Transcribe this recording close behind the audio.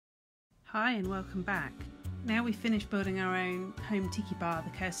Hi and welcome back. Now we've finished building our own home tiki bar,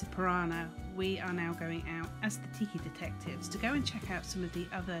 the Casa Pirana, we are now going out as the Tiki Detectives to go and check out some of the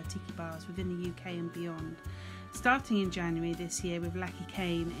other tiki bars within the UK and beyond, starting in January this year with LAKI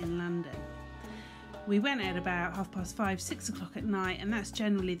KANE in London. We went at about 5:30, 6 o'clock at night, and that's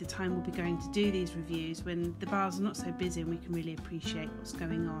generally the time we'll be going to do these reviews, when the bars are not so busy and we can really appreciate what's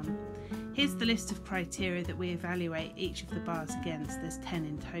going on. Here's the list of criteria that we evaluate each of the bars against. There's 10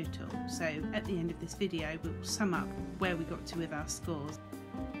 in total, so at the end of this video we will sum up where we got to with our scores.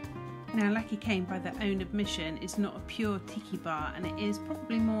 Now, LAKI KANE, by their own admission, is not a pure tiki bar, and it is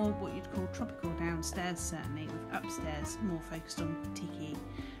probably more what you'd call tropical downstairs, certainly, with upstairs more focused on tiki.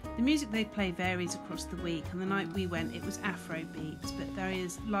 The music they play varies across the week, and the night we went it was Afro beats, but there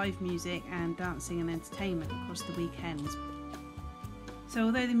is live music and dancing and entertainment across the weekends. So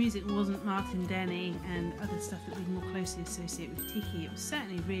although the music wasn't Martin Denny and other stuff that we more closely associate with tiki, it was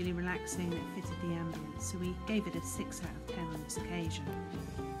certainly really relaxing and it fitted the ambience, so we gave it a 6 out of 10 on this occasion.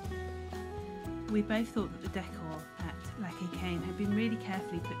 We both thought that the decor at LAKI KANE had been really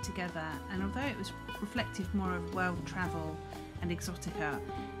carefully put together, and although it was reflective more of world travel and exotica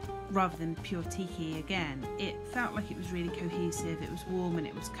rather than pure tiki again, it felt like it was really cohesive, it was warm and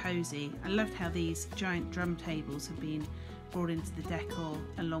it was cosy. I loved how these giant drum tables have been brought into the decor,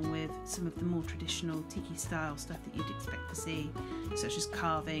 along with some of the more traditional tiki style stuff that you'd expect to see, such as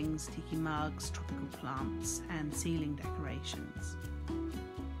carvings, tiki mugs, tropical plants and ceiling decorations.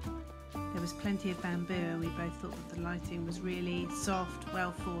 There was plenty of bamboo, and we both thought that the lighting was really soft,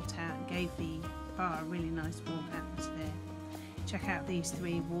 well thought out, and gave the bar a really nice warm atmosphere. Check out these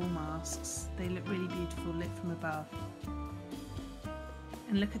 3 wall masks, they look really beautiful lit from above.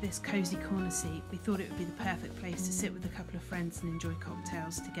 And look at this cosy corner seat, we thought it would be the perfect place to sit with a couple of friends and enjoy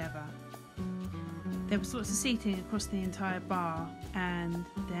cocktails together. There was lots of seating across the entire bar, and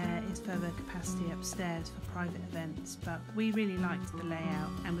there is further capacity upstairs for private events, but we really liked the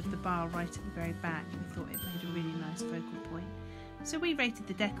layout, and with the bar right at the very back we thought it made a really nice focal point. So we rated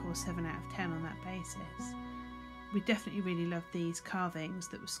the decor 7 out of 10 on that basis. We definitely really loved these carvings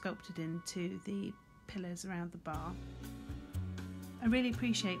that were sculpted into the pillars around the bar. I really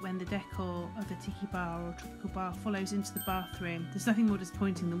appreciate when the decor of a tiki bar or tropical bar follows into the bathroom. There's nothing more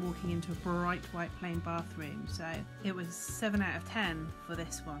disappointing than walking into a bright white plain bathroom, so it was 7 out of 10 for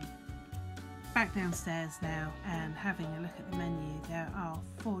this one. Back downstairs now and having a look at the menu, there are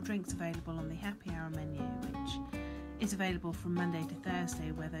 4 drinks available on the happy hour menu, which is available from Monday to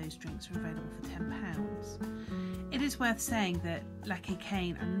Thursday, where those drinks are available for £10. It is worth saying that LAKI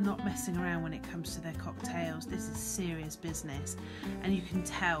KANE are not messing around when it comes to their cocktails. This is serious business, and you can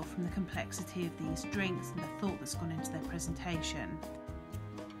tell from the complexity of these drinks and the thought that's gone into their presentation.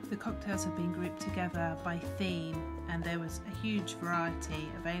 The cocktails have been grouped together by theme, and there was a huge variety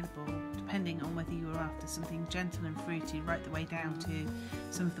available depending on whether you were after something gentle and fruity right the way down to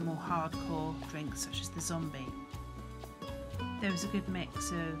some of the more hardcore drinks such as the zombie. There was a good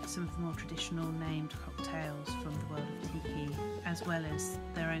mix of some of the more traditional named cocktails from the world of tiki, as well as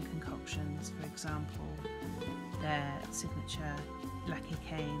their own concoctions, for example their signature LAKI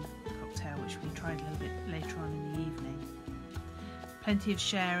KANE cocktail, which we tried a little bit later on in the evening. Plenty of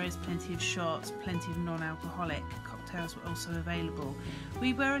sharers, plenty of shots, plenty of non-alcoholic cocktails were also available.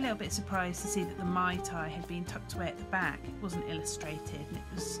 We were a little bit surprised to see that the Mai Tai had been tucked away at the back. It wasn't illustrated, and it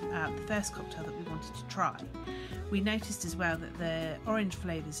was the first cocktail that we wanted to try. We noticed as well that the orange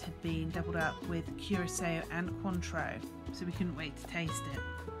flavours had been doubled up with Curacao and Cointreau, so we couldn't wait to taste it.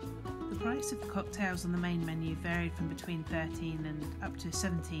 The price of the cocktails on the main menu varied from between £13 and up to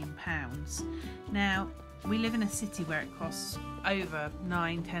 £17. Now, we live in a city where it costs over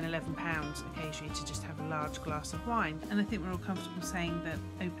 £9, £10, £11 occasionally to just have a large glass of wine, and I think we're all comfortable saying that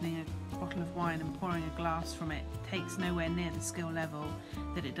opening a bottle of wine and pouring a glass from it takes nowhere near the skill level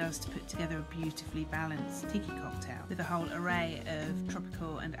that it does to put together a beautifully balanced tiki cocktail with a whole array of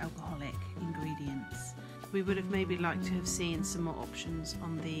tropical and alcoholic ingredients. We would have maybe liked to have seen some more options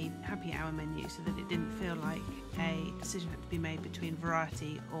on the happy hour menu so that it didn't feel like a decision had to be made between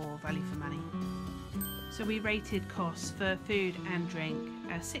variety or value for money. So we rated costs for food and drink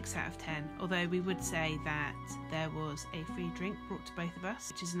a 6 out of 10, although we would say that there was a free drink brought to both of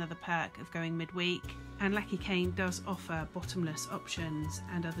us, which is another perk of going midweek, and LAKI KANE does offer bottomless options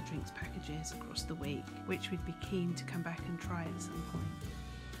and other drinks packages across the week, which we'd be keen to come back and try at some point.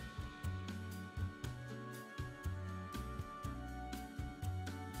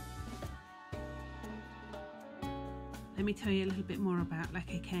 Let me tell you a little bit more about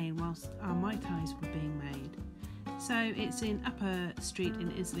LAKI KANE whilst our Mai Tais were being made. So it's in Upper Street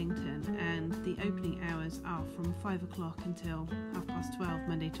in Islington, and the opening hours are from 5 o'clock until 12:30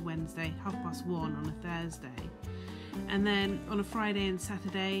 Monday to Wednesday, 1:30 on a Thursday. And then on a Friday and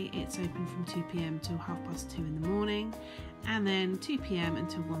Saturday it's open from 2 p.m. till 2:30 in the morning, and then 2 p.m.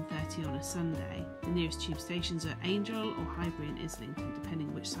 until 1:30 on a Sunday. The nearest tube stations are Angel or Highbury in Islington,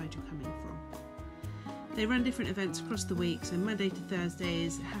 depending which side you're coming from. They run different events across the week, so Monday to Thursday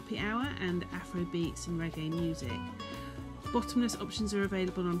is happy hour and Afro beats and reggae music. Bottomless options are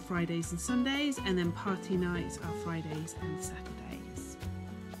available on Fridays and Sundays, and then party nights are Fridays and Saturdays.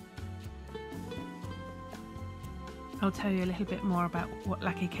 I'll tell you a little bit more about what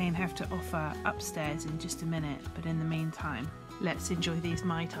LAKI KANE have to offer upstairs in just a minute, but in the meantime, let's enjoy these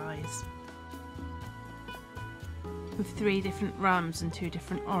Mai Tais. With 3 different rums and 2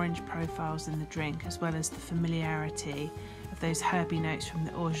 different orange profiles in the drink, as well as the familiarity of those herby notes from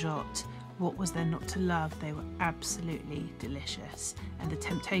the orgeat, what was there not to love? They were absolutely delicious, and the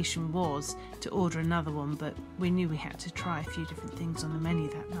temptation was to order another one, but we knew we had to try a few different things on the menu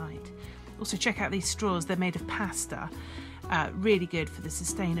that night. Also check out these straws, they're made of pasta, really good for the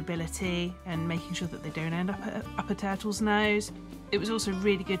sustainability and making sure that they don't end up a turtle's nose. It was also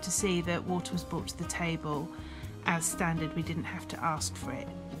really good to see that water was brought to the table as standard, we didn't have to ask for it.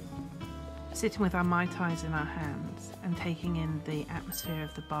 Sitting with our Mai Tais in our hands and taking in the atmosphere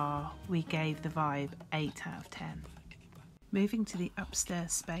of the bar, we gave the vibe 8 out of 10. Moving to the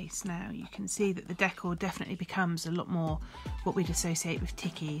upstairs space now, you can see that the decor definitely becomes a lot more what we'd associate with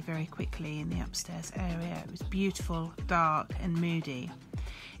Tiki very quickly in the upstairs area. It was beautiful, dark and moody.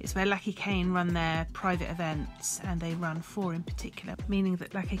 It's where LAKI KANE run their private events, and they run 4 in particular, meaning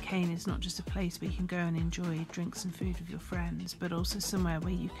that LAKI KANE is not just a place where you can go and enjoy drinks and food with your friends, but also somewhere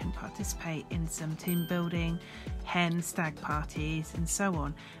where you can participate in some team building, hen, stag parties and so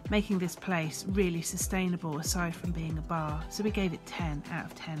on, making this place really sustainable aside from being a bar. So we gave it 10 out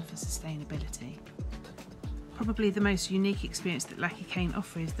of 10 for sustainability. Probably the most unique experience that LAKI KANE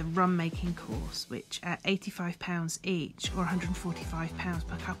offer is the rum making course, which at £85 each or £145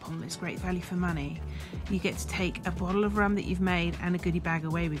 per couple is great value for money. You get to take a bottle of rum that you've made and a goodie bag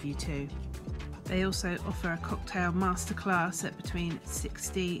away with you too. They also offer a cocktail masterclass at between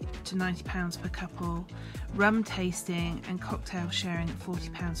 £60 to £90 per couple, rum tasting and cocktail sharing at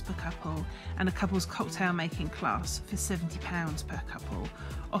 £40 per couple, and a couple's cocktail making class for £70 per couple,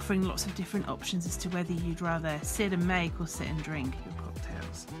 offering lots of different options as to whether you'd rather sit and make or sit and drink your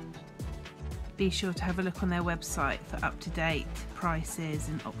cocktails. Be sure to have a look on their website for up-to-date prices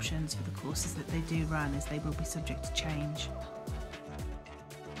and options for the courses that they do run, as they will be subject to change.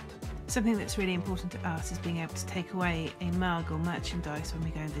 Something that's really important to us is being able to take away a mug or merchandise when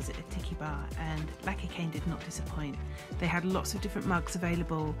we go and visit a tiki bar, and LAKI KANE did not disappoint. They had lots of different mugs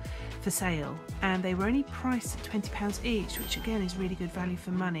available for sale, and they were only priced at £20 each, which again is really good value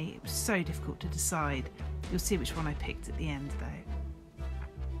for money. It was so difficult to decide. You'll see which one I picked at the end though.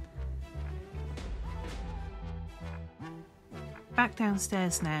 Back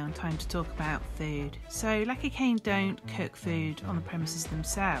downstairs now, and time to talk about food. So LAKI KANE don't cook food on the premises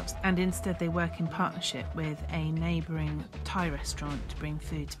themselves, and instead they work in partnership with a neighbouring Thai restaurant to bring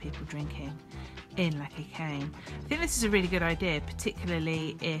food to people drinking in LAKI KANE. I think this is a really good idea,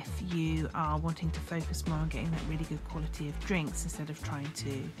 particularly if you are wanting to focus more on getting that really good quality of drinks instead of trying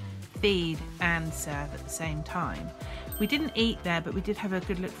to feed and serve at the same time. We didn't eat there, but we did have a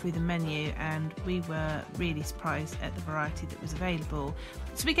good look through the menu, and we were really surprised at the variety that was available.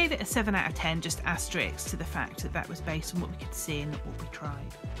 So we gave it a 7 out of 10, just asterisk to the fact that that was based on what we could see and not what we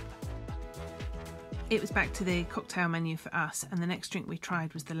tried. It was back to the cocktail menu for us, and the next drink we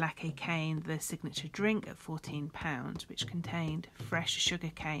tried was the LAKI KANE, the signature drink at £14, which contained fresh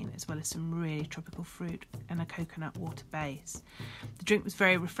sugar cane as well as some really tropical fruit and a coconut water base. The drink was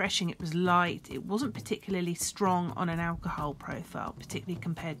very refreshing, it was light, it wasn't particularly strong on an alcohol profile, particularly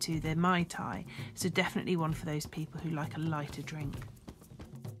compared to the Mai Tai, so definitely one for those people who like a lighter drink.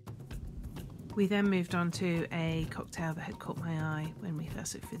 We then moved on to a cocktail that had caught my eye when we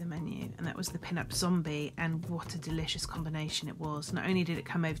first looked through the menu, and that was the Pin-Up Zombie, and what a delicious combination it was. Not only did it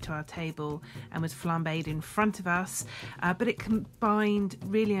come over to our table and was flambéed in front of us, but it combined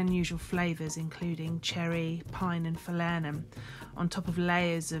really unusual flavours, including cherry, pine and falernum, on top of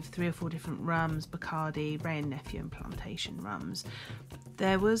layers of 3 or 4 different rums, Bacardi, Wray & Nephew and Plantation rums.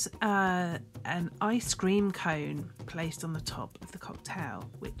 There was an ice cream cone placed on the top of the cocktail,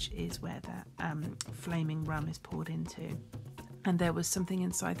 which is where that flaming rum is poured into. And there was something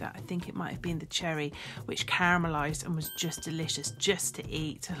inside that, I think it might have been the cherry, which caramelised and was just delicious just to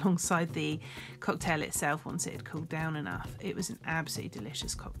eat alongside the cocktail itself once it had cooled down enough. It was an absolutely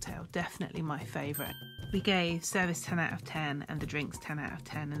delicious cocktail, definitely my favourite. We gave service 10 out of 10 and the drinks 10 out of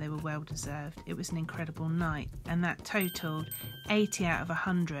 10, and they were well deserved. It was an incredible night, and that totaled 80 out of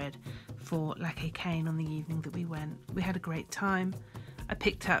 100 for LAKI KANE on the evening that we went. We had a great time. I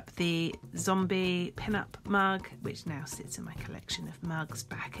picked up the zombie pin-up mug, which now sits in my collection of mugs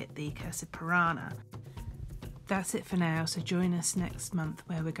back at the Cursed Piranha. That's it for now, so join us next month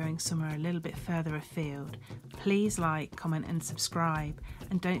where we're going somewhere a little bit further afield. Please like, comment and subscribe,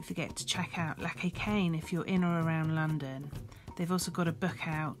 and don't forget to check out LAKI KANE if you're in or around London. They've also got a book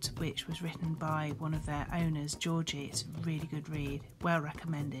out which was written by one of their owners, Georgie. It's a really good read, well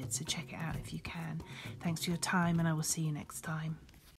recommended, so check it out if you can. Thanks for your time, and I will see you next time.